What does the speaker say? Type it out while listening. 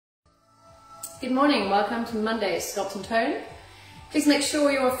Good morning, welcome to Monday's Sculpt and Tone. Please make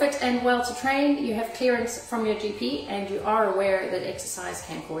sure you are fit and well to train, you have clearance from your GP and you are aware that exercise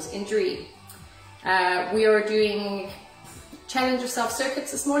can cause injury. We are doing challenge of self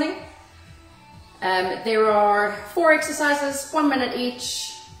circuits this morning. There are 4 exercises, 1 minute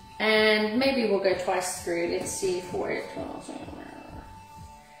each, and maybe we'll go twice through. Let's see, 4, 12.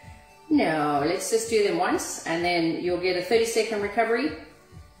 No, let's just do them once and then you'll get a 30-second recovery.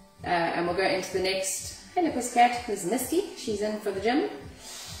 And we'll go into the next. Hello Pussycat, this is Misty, she's in for the gym.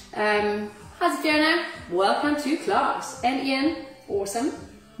 How's it Fiona? Welcome to class. And Ian, awesome.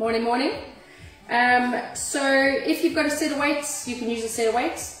 Morning, morning. So if you've got a set of weights, you can use a set of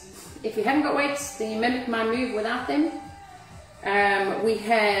weights. If you haven't got weights, then you mimic my move without them. We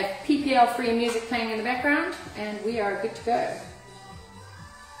have PPL free music playing in the background and we are good to go.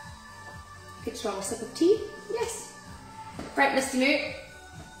 Good strong sip of tea? Yes. Right, Misty Moo.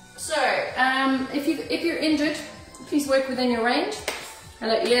 So, if you're injured, please work within your range.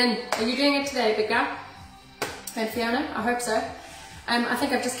 Hello Ian, are you doing it today, big guy? And Fiona, I hope so. I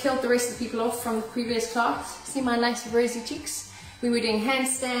think I've just killed the rest of the people off from the previous class. See my nice rosy cheeks? We were doing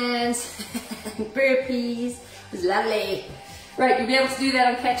handstands and burpees. It was lovely. Right, you'll be able to do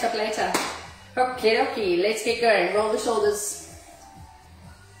that on catch up later. Okay, let's get going. Roll the shoulders.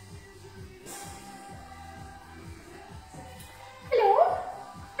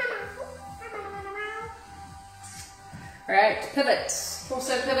 Alright, pivot,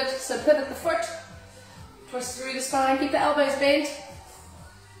 also pivot, so pivot the foot, twist through the spine, keep the elbows bent.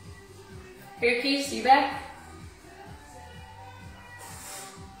 Herkies, you back?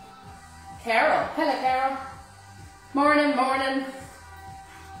 Carol, hello Carol. Morning, morning.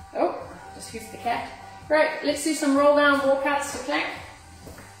 Oh, just hoofed the cat. Right, let's do some roll down walkouts to plank.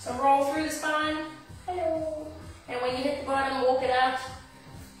 So roll through the spine, hello. And when you hit the bottom, walk it out.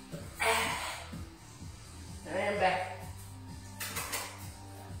 And back.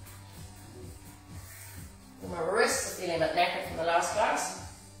 My wrists are feeling a bit knackered from the last class.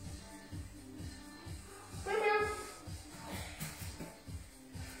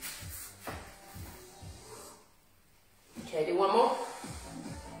 Okay, do one more.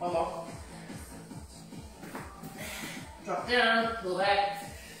 One more. Drop down, pull back.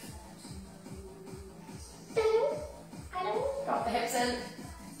 Drop the hips in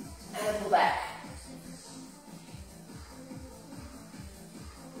and pull back.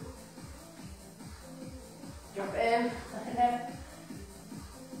 Drop in, nothing there.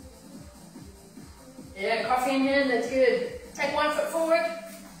 Yeah, coffee in hand, that's good. Take one foot forward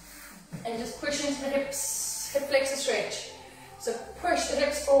and just push into the hips, hip flexor stretch. So push the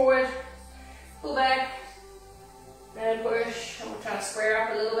hips forward, pull back, and push. And we'll try to square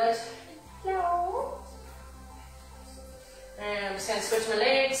up a little bit. No. And I'm just going to switch my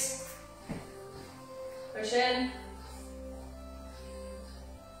legs. Push in.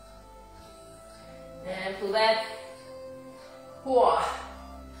 And pull back. Whoa.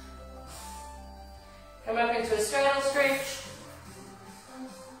 Come up into a straddle stretch.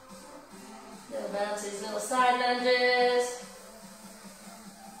 Little bounces, little side lunges.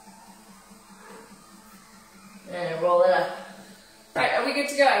 And roll it up. Right, are we good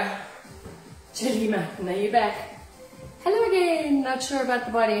to go? Chalima, now you're back. Hello again, not sure about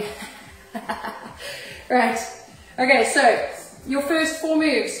the body. Right, okay, so your first 4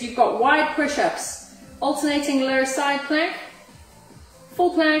 moves, you've got wide push-ups. Alternating lower side plank,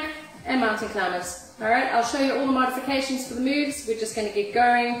 full plank, and mountain climbers. Alright, I'll show you all the modifications for the moves. We're just going to get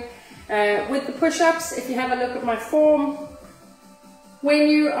going. With the push-ups, if you have a look at my form, when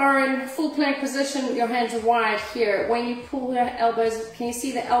you are in full plank position, your hands are wide here. When you pull your elbows, can you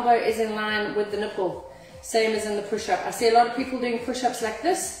see the elbow is in line with the nipple? Same as in the push-up. I see a lot of people doing push-ups like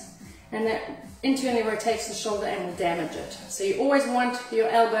this, and that internally rotates the shoulder and will damage it. So you always want your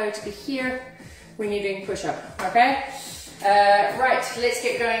elbow to be here when you're doing push-up, okay? Right, let's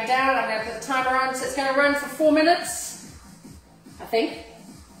get going down. I'm going to put the timer on, so it's going to run for 4 minutes, I think.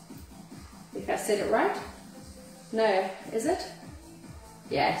 If I said it right. No, is it?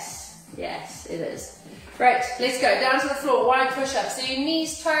 Yes, yes, it is. Right, let's go down to the floor, wide push-up. So your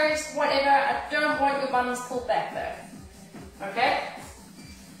knees, toes, whatever. I don't want your bums pulled back though. Okay?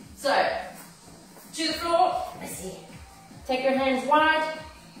 So, to the floor. Let's see. Take your hands wide,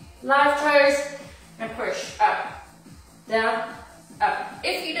 live toes, and push up, down, up.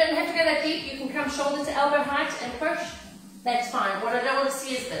 If you don't have to go that deep, you can come shoulder to elbow height and push. That's fine. What I don't want to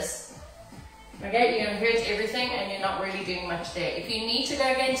see is this. Okay, you're going to hurt everything and you're not really doing much there. If you need to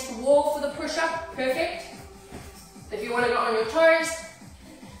go against the wall for the push-up, perfect. If you want to go on your toes,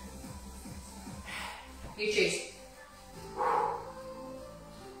 you choose.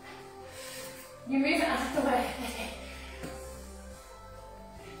 You move it out of the way.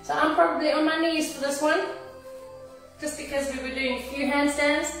 So I'm probably on my knees for this one, just because we were doing a few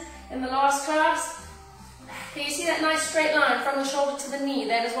handstands in the last class. Can you see that nice straight line from the shoulder to the knee?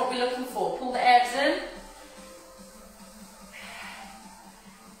 That is what we're looking for. Pull the abs in.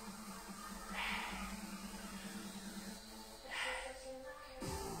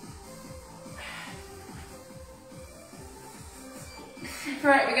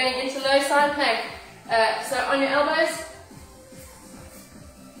 Right, we're going into low side plank. So on your elbows,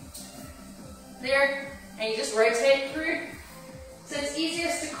 there, and you just rotate through. So it's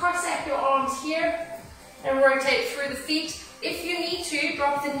easiest to cross out your arms here and rotate through the feet. If you need to,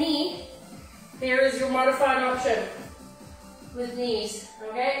 drop the knee. There is your modified option with knees.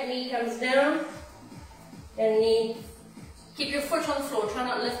 Okay, knee comes down and knee. Keep your foot on the floor, try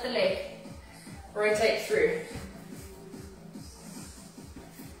not to lift the leg. Rotate through.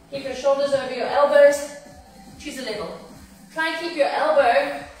 Keep your shoulders over your elbows. Choose a level. Try and keep your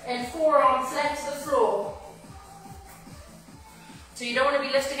elbow and forearm flat to the floor. So you don't want to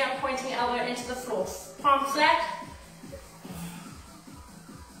be lifting up, pointing elbow into the floor. Palm flat.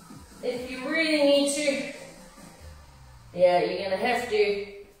 If you really need to, yeah, you're going to have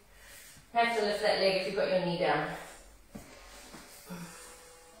to lift that leg if you've got your knee down.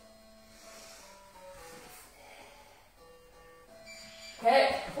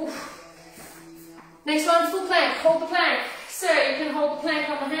 Okay. Oof. Next one, full plank. Hold the plank. So you can hold the plank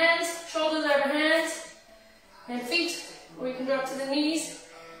on the hands, shoulders over hands, and feet, or you can drop to the knees,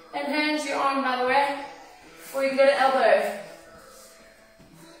 and hands, your arm by the way, or you can go to elbow,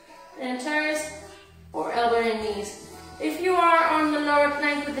 and toes, or elbow and knees. If you are on the lower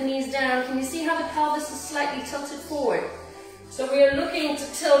plank with the knees down, can you see how the pelvis is slightly tilted forward? So we are looking to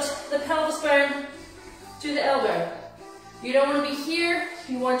tilt the pelvis bone to the elbow. You don't want to be here,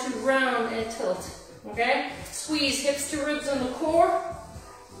 you want to round and tilt, okay? Squeeze hips to ribs on the core.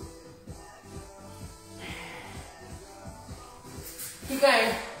 Keep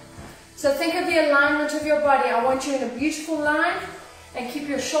going. So think of the alignment of your body. I want you in a beautiful line and keep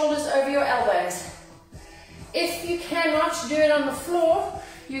your shoulders over your elbows. If you cannot do it on the floor,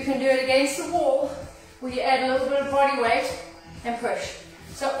 you can do it against the wall where you add a little bit of body weight and push.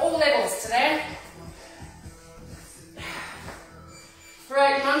 So all levels today.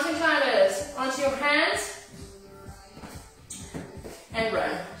 Right, mountain climbers, onto your hands and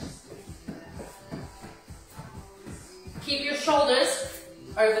run. Keep your shoulders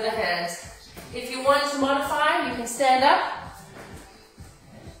over the hands. If you want to modify, you can stand up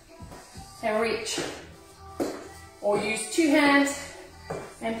and reach. Or use two hands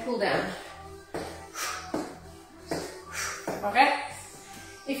and pull down. Okay?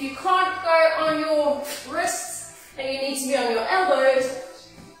 If you can't go on your wrists, and you need to be on your elbows,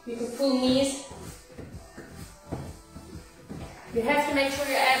 you can pull knees. You have to make sure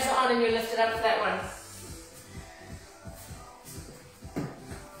your abs are on and you're lifted up for that one.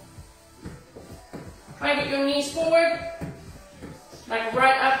 Try to get your knees forward, like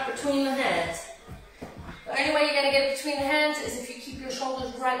right up between the hands. The only way you're going to get it between the hands is if you keep your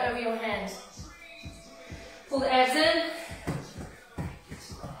shoulders right over your hands. Pull the abs in.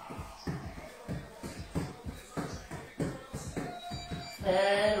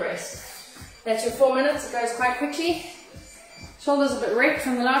 And rest. That's your 4 minutes. It goes quite quickly. Shoulders a bit wrecked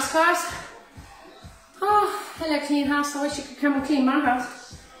from the last class. Oh, hello clean house. I wish you could come and clean my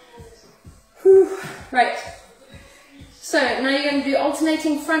house. Whew. Right. So now you're going to do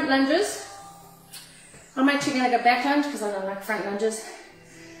alternating front lunges. I'm actually going to go back lunge because I don't like front lunges.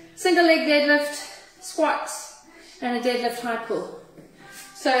 Single leg deadlift, squats, and a deadlift high pull.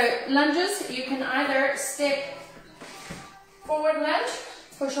 So lunges, you can either step forward lunge,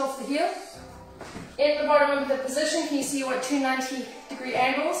 push off the heel. In the bottom of the position, can you see what 290-degree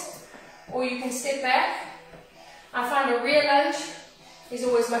angles? Or you can step back. I find a rear lunge is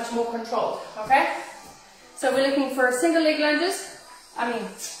always much more controlled, okay? So we're looking for single leg lunges,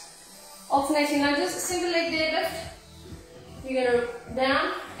 alternating lunges, single leg deadlift. You're going to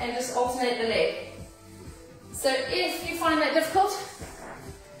down and just alternate the leg. So if you find that difficult,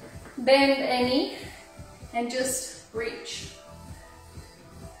 bend a knee and just reach.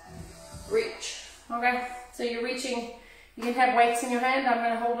 Reach. Okay? So you're reaching, you can have weights in your hand. I'm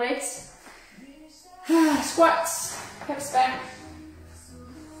going to hold weights. Squats, hips back.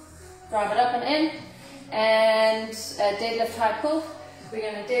 Drive it up and in. And a deadlift high pull. We're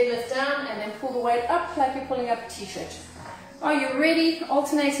going to deadlift down and then pull the weight up like you're pulling up a t-shirt. Are you ready?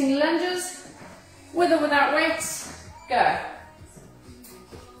 Alternating lunges, with or without weights. Go.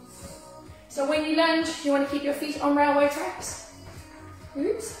 So when you lunge, you want to keep your feet on railway tracks.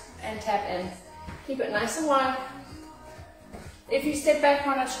 Oops. And tap in. Keep it nice and wide. If you step back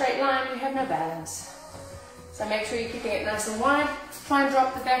on a straight line, you have no balance. So make sure you're keeping it nice and wide. Try and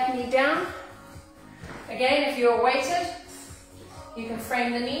drop the back knee down. Again, if you're weighted, you can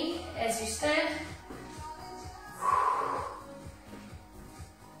frame the knee as you stand.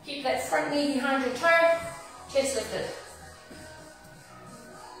 Keep that front knee behind your toe, chest lifted.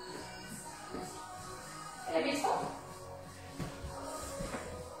 Maybe stop.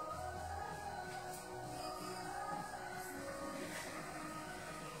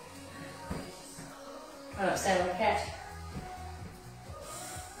 Try not to stand on the cat.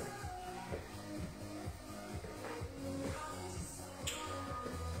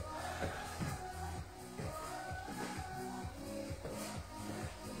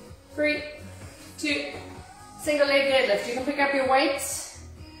 Three, two, single leg deadlift. You can pick up your weights,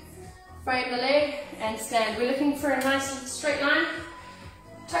 frame the leg, and stand. We're looking for a nice straight line.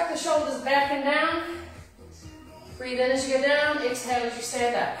 Tuck the shoulders back and down. Breathe in as you go down, exhale as you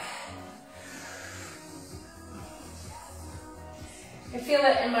stand up. I can feel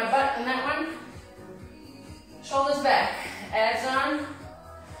that in my butt in that one. Shoulders back, abs on.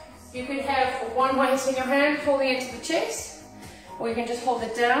 You could have one weight in your hand pulling into the chest, or you can just hold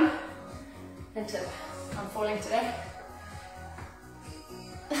it down and tip. I'm falling today.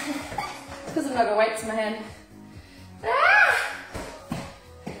 Because I've not got weights in my hand. Ah!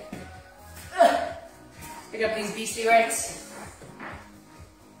 Pick up these beastly weights.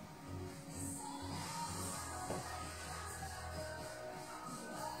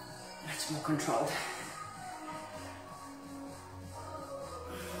 Much more controlled.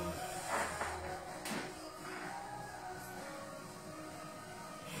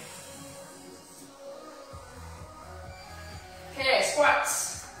 Okay,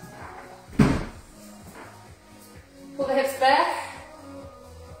 squats. Pull the hips back.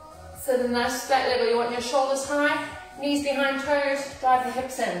 So the nice flat level, you want your shoulders high, knees behind toes, drive the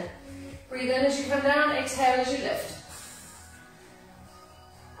hips in. Breathe in as you come down, exhale as you lift.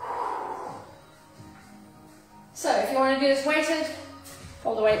 So if you want to do this weighted,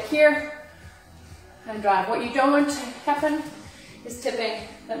 hold the weight here and drive. What you don't want to happen is tipping.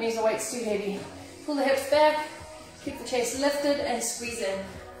 That means the weight's too heavy. Pull the hips back, keep the chest lifted and squeeze in.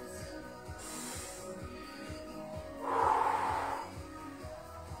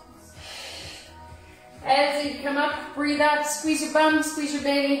 As you come up, breathe out, squeeze your bum, squeeze your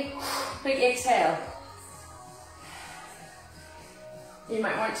belly, big exhale. You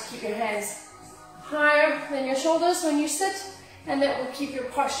might want to keep your hands higher than your shoulders when you sit, and that will keep your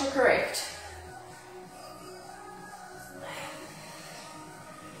posture correct.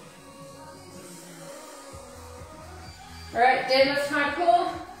 Alright, deadlift, high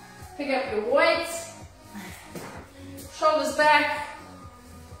pull, pick up your weights, shoulders back,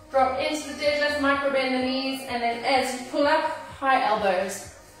 drop into the deadlift, micro bend the knees, and then as you pull up, high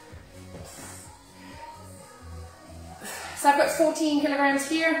elbows. So I've got 14 kilograms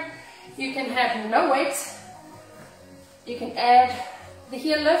here. You can have no weights. You can add the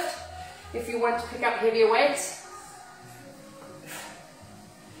heel lift if you want to pick up heavier weights.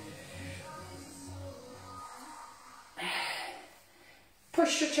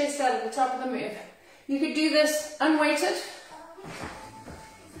 Push your chest out at the top of the move. You could do this unweighted.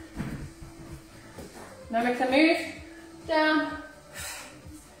 Mimic the move. Down.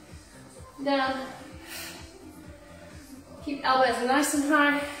 Down. Keep elbows nice and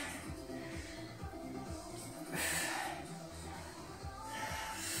high.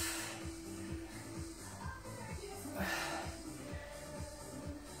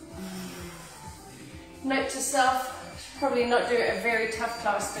 Note to self, probably not do a very tough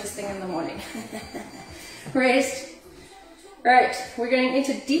class first thing in the morning. Rest. Right, we're going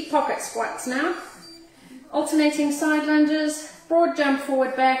into deep pocket squats now. Alternating side lunges, broad jump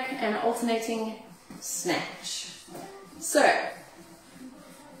forward back, and alternating snatch. So,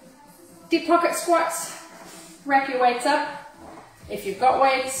 deep pocket squats, rack your weights up. If you've got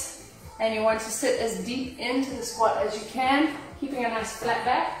weights and you want to sit as deep into the squat as you can, keeping a nice flat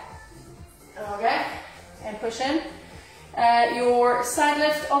back. Okay, and push in. Your side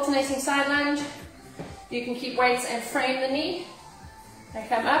lift, alternating side lunge, you can keep weights and frame the knee. And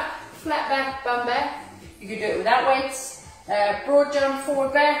come up, flat back, bum back. You can do it without weights. Broad jump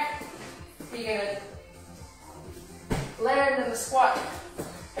forward back. You're going to land in the squat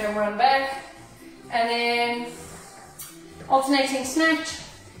and run back. And then alternating snatch.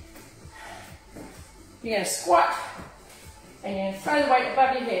 You're going to squat and you're going to throw the weight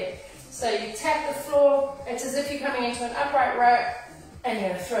above your head. So you tap the floor. It's as if you're coming into an upright row and you're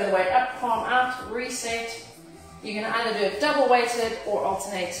going to throw the weight up, palm out, reset. You're going to either do it double weighted or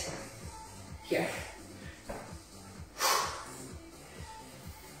alternate Here.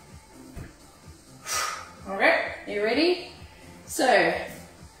 Alright, are you ready? So,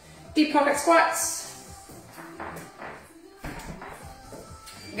 deep pocket squats.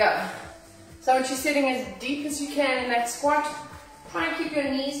 Go. So I want you sitting as deep as you can in that squat. Try and keep your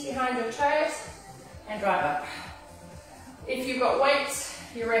knees behind your toes and drive up. If you've got weights,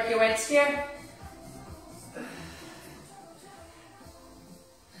 you rack your weights here.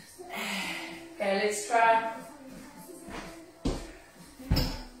 Okay, let's try.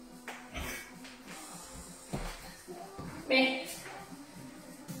 Me.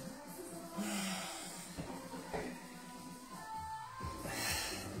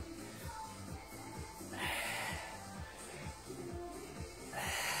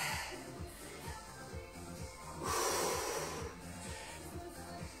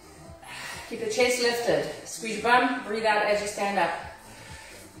 Keep the chest lifted. Squeeze your bum, breathe out as you stand up.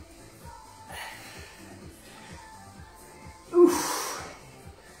 Oof.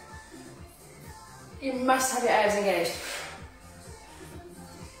 You must have your abs engaged.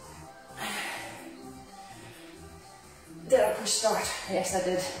 Did I push start? Yes, I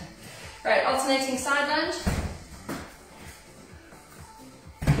did. Right, alternating side lunge.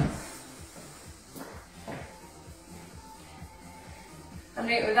 I'm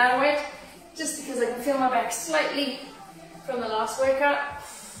doing it without a weight, just because I can feel my back slightly from the last workout.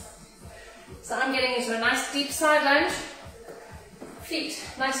 So I'm getting into a nice deep side lunge. Feet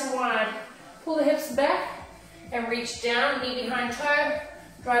nice and wide. Pull the hips back and reach down, knee behind toe.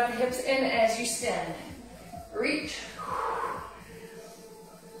 Drive the hips in as you stand. Reach.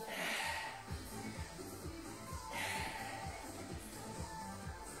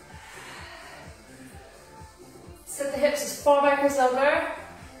 Set the hips as far back as they'll go.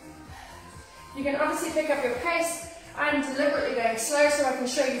 You can obviously pick up your pace. I'm deliberately going slow so I can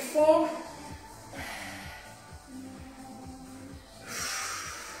show you form.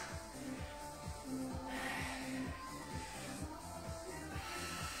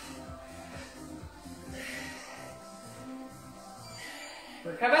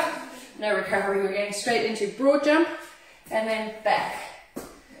 Recover. No recovery, we're going straight into broad jump and then back.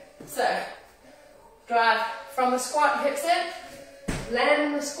 So, drive from the squat, hips in, land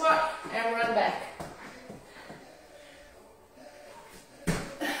in the squat and run back.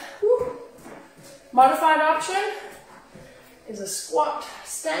 Woo. Modified option is a squat,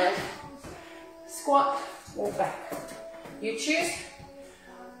 stand, squat, walk back. You choose.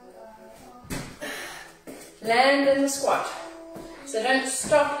 Land in the squat. So don't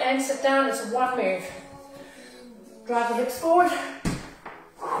stop and sit down, it's one move. Drive the hips forward.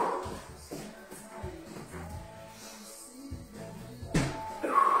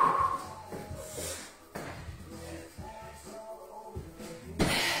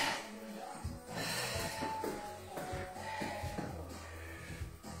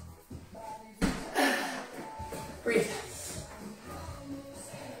 Breathe.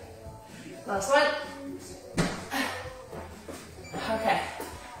 Last one. Okay,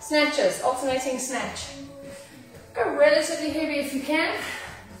 snatches, alternating snatch. Go relatively heavy if you can.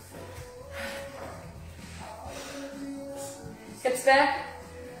 Hips back.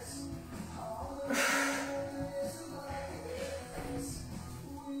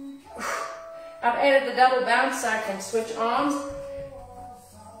 I've added the double bounce so I can switch arms.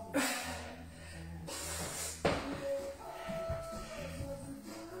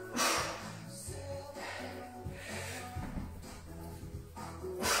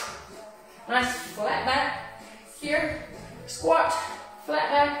 Nice flat back here, squat, flat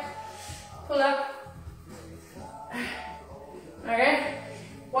back, pull up. Okay,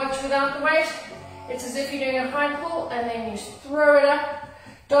 watch without the weight. It's as if you're doing a high pull and then you throw it up.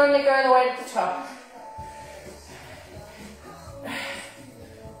 Don't let go of the weight at the top.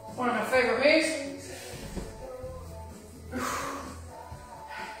 One of my favorite moves.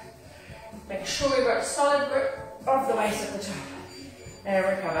 Make sure you've got a solid grip of the waist at the top. And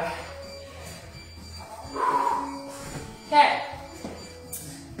recover. Okay,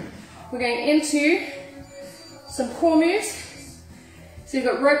 we're going into some core moves. So you've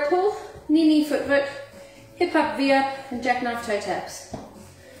got rope pull, knee, foot, hip up, V up, and jackknife toe taps.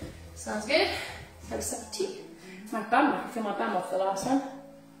 Sounds good? Let's have a sip of tea. My bum, I can feel my bum off the last one.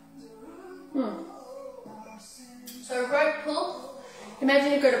 So rope pull,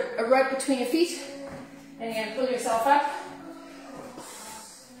 imagine you've got a rope between your feet, and you're going to pull yourself up.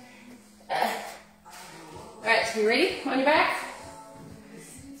 Alright, so you ready? On your back.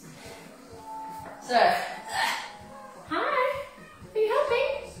 So, hi, are you helping?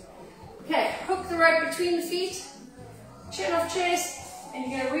 Okay, hook the rope between the feet, chin off chest, and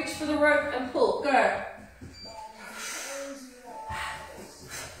you're going to reach for the rope and pull. Go.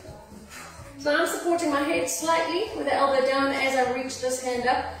 So I'm supporting my head slightly with the elbow down as I reach this hand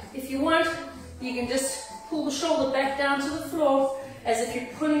up. If you want, you can just pull the shoulder back down to the floor as if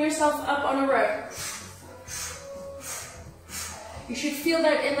you're pulling yourself up on a rope. You should feel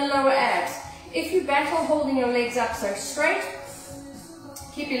that in the lower abs. If you battle holding your legs up so straight,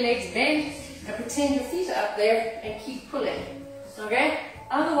 keep your legs bent and pretend your feet are up there and keep pulling. Okay?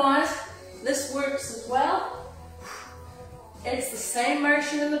 Otherwise, this works as well. It's the same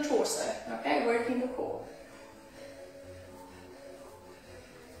motion in the torso, okay, working the core.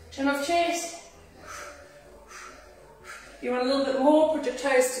 Turn off chest. You want a little bit more, put your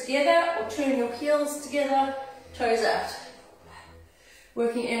toes together or turn your heels together, toes out.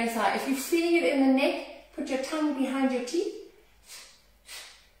 Working inner thigh. If you're feeling it in the neck, put your tongue behind your teeth.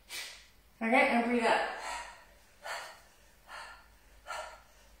 Okay, and breathe out.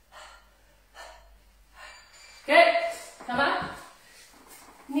 Good. Come up.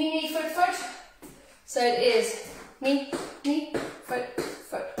 Knee, knee, foot, foot. So it is knee, knee, foot,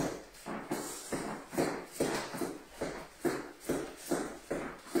 foot.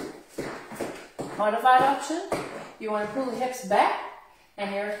 Modified option. You want to pull the hips back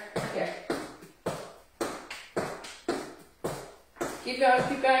and you're here.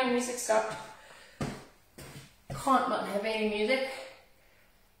 Keep going, music stopped. Can't not have any music.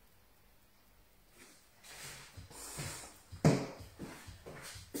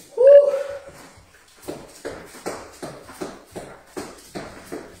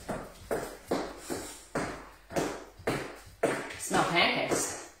 Smell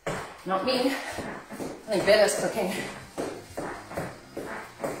pancakes. Not me. I think Bella's cooking.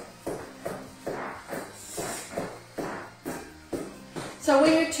 So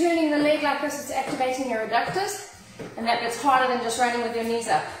when you're turning the leg like this, it's activating your adductors, and that bit's harder than just running with your knees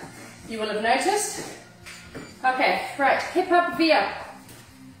up. You will have noticed. Okay, right, hip up, V up.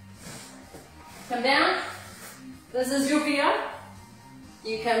 Come down. This is your V up.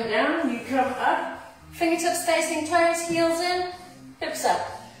 You come down, you come up. Fingertips facing toes, heels in, hips up.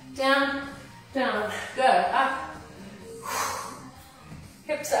 Down, down, go, up.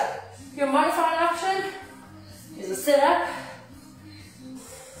 Hips up. Your modified option is a sit up.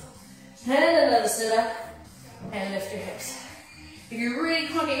 And another sit up. And lift your hips. If you really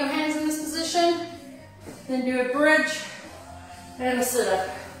can't get your hands in this position, then do a bridge and a sit up.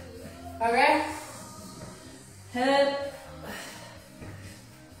 Okay? Head.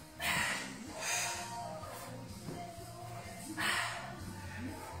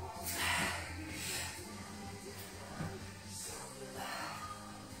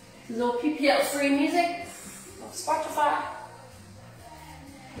 This is all PPL free music on Spotify.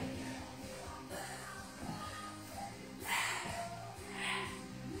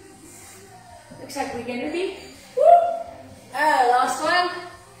 Looks like we're going to be. Woo! Last one.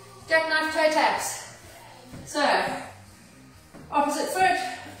 Jackknife toe taps. So, opposite foot,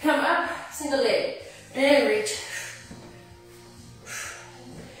 come up, single leg, and reach.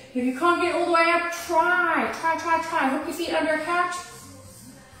 If you can't get all the way up, try. Hook your feet under a couch.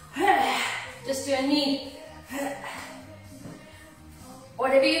 Just do a knee.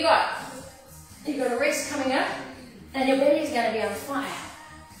 Whatever you got. You've got a rest coming up, and your belly's going to be on fire.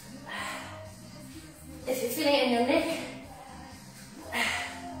 If you're feeling it in your neck,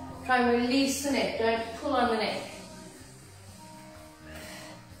 try and release the neck. Don't pull on the neck.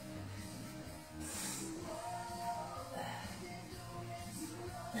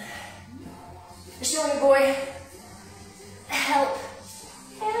 Show your boy. Help.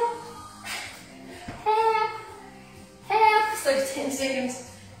 Help. Help. Help. So 10 seconds.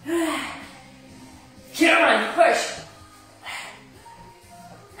 Come on, push.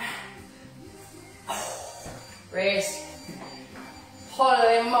 Rest.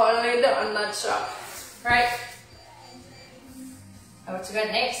 Holy moly, donut shop. Right. Oh, what we got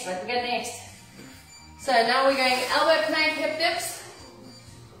next? What we got next? So now we're going elbow plank, hip dips.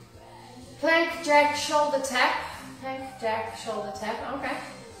 Plank, jack, shoulder tap. Plank, jack, shoulder tap. Okay.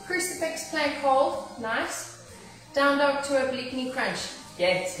 Crucifix, plank hold. Nice. Down dog to oblique knee crunch.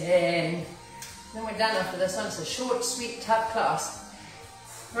 Get in. Then we're done after this one. It's a short, sweet, tough class.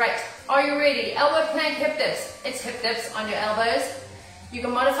 Right, are you ready? Elbow plank, hip dips. It's hip dips on your elbows. You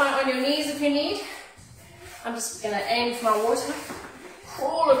can modify on your knees if you need. I'm just going to aim for my water.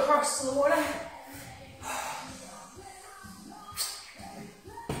 Crawl across to the water.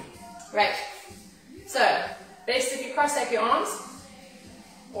 Right, so best if you cross up your arms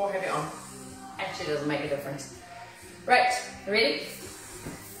or have your arm. Actually doesn't make a difference. Right, ready?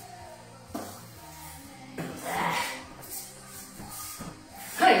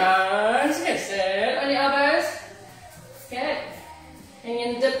 exciting. Nice. Good. Sit on your elbows. Good. And you're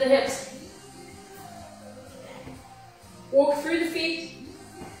going to dip the hips. Walk through the feet.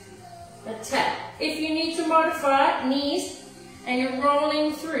 And tap. If you need to modify knees and you're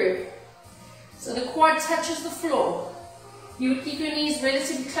rolling through, so the quad touches the floor, you would keep your knees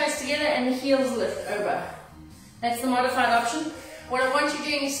relatively close together and the heels lift over. That's the modified option. What I want you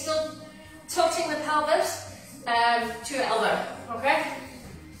doing is still tilting the pelvis to your elbow, okay?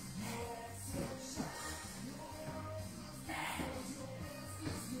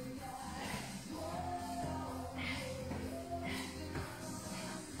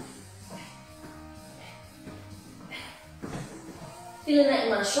 Feeling that in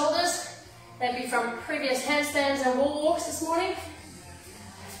my shoulders. That'd be from previous handstands and wall walks this morning.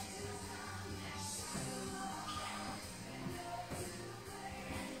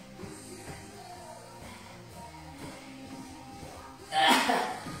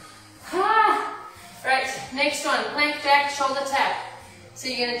 Right, next one, plank jack, shoulder tap. So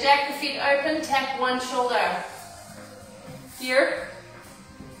you're going to jack the feet open, tap one shoulder. Here.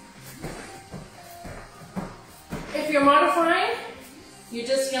 If you're modifying, you're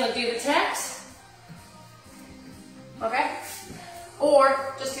just going to do the taps. Okay?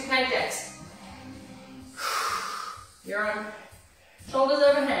 Or just do plank jacks. You're on shoulders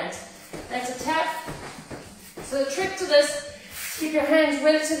over hands. That's a tap. So the trick to this, keep your hands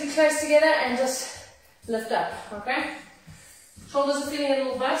relatively close together and just lift up, okay? Shoulders are feeling a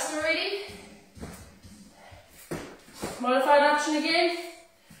little bust already. Modified option again.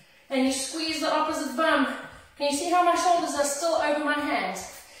 And you squeeze the opposite bum. Can you see how my shoulders are still over my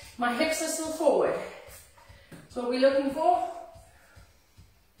hands? My hips are still forward. So what we're looking for,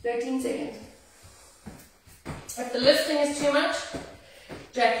 13 seconds. If the lifting is too much,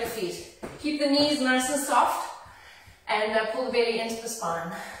 jack the feet. Keep the knees nice and soft. And pull the belly into the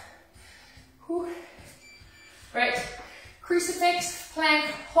spine. Whew. Right. Crucifix, plank,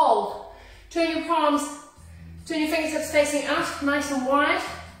 hold. Turn your palms, turn your fingertips facing out, nice and wide.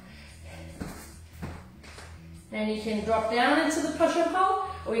 And you can drop down into the push-up hold,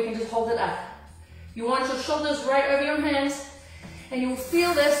 or you can just hold it up. You want your shoulders right over your hands, and you will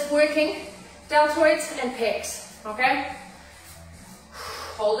feel this working deltoids and pecs. Okay?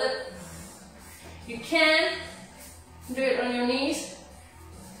 Hold it. You can do it on your knees.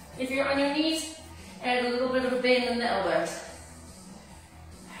 If you're on your knees, add a little bit of a bend in the elbows.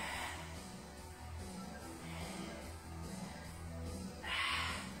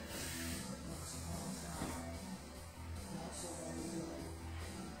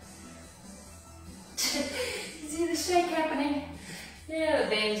 You see the shake happening? Yeah, the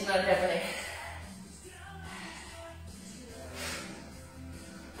bend's not happening.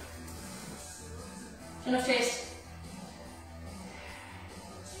 Enough chest.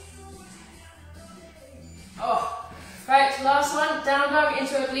 Oh, right, last one, down dog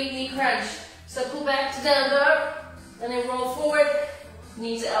into oblique knee crunch. So pull back to down dog, and then roll forward,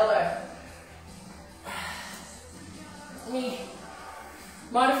 knee to elbow. Knee.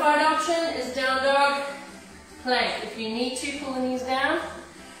 Modified option is down dog, plank. If you need to, pull the knees down,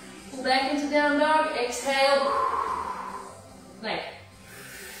 pull back into down dog, exhale, plank.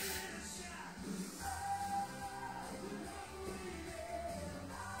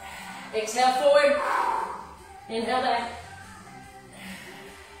 Exhale forward. Inhale back.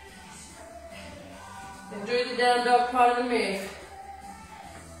 Enjoy the down dog part of the move.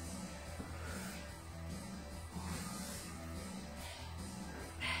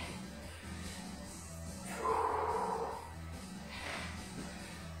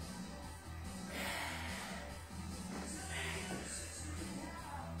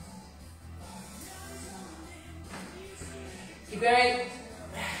 Keep going.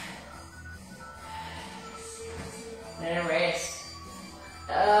 And rest.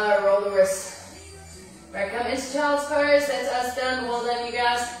 Roll the wrists. Right, come into child's pose. That's us done. Well done, you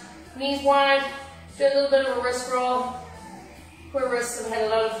guys. Knees wide. Do a little bit of a wrist roll. Poor wrists have had a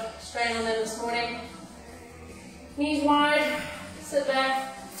lot of strain on them this morning. Knees wide. Sit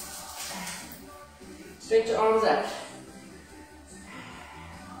back. Stretch your arms out.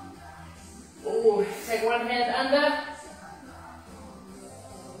 Ooh, take one hand under.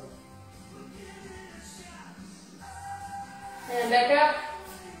 And back up,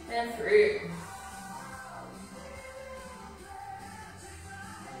 and through.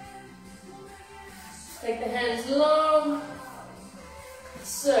 Take the hands long.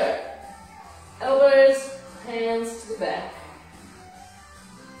 So, elbows, hands to the back.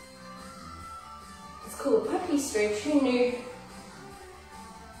 It's called a puppy stretch, who knew?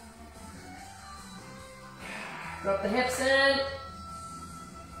 Drop the hips in.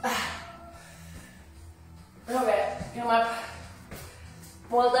 Okay, come up.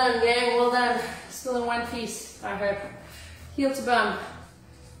 Well done, gang, well done. Still in one piece, I hope. Heel to bum.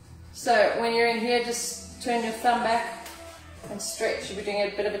 So when you're in here, just turn your thumb back and stretch. You'll be doing a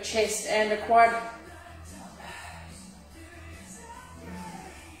bit of a chest and a quad.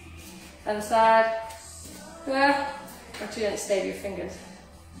 Other side. But you don't stab your fingers.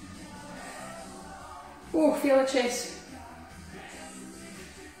 Oh, feel the chest.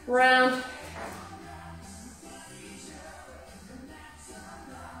 Round.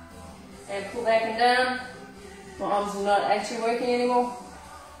 And pull back and down. My arms are not actually working anymore.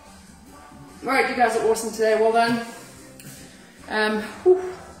 Alright, you guys are awesome today, well done.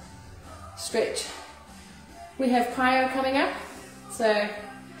 Stretch. We have Pio coming up, so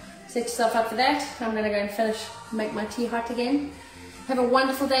set yourself up for that. I'm going to go and finish, make my tea hot again. Have a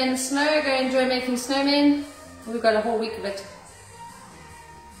wonderful day in the snow, go enjoy making snowmen. We've got a whole week of it.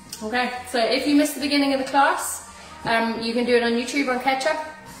 Okay, so if you missed the beginning of the class, you can do it on YouTube on catch up.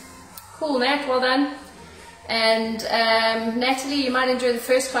 Cool, Nat, well done. And Natalie, you might enjoy the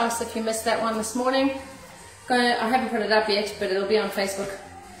first class if you missed that one this morning. I haven't put it up yet, but it'll be on Facebook.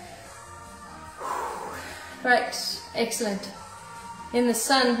 Right, excellent. In the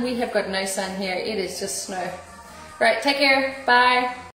sun, we have got no sun here. It is just snow. Right, take care. Bye.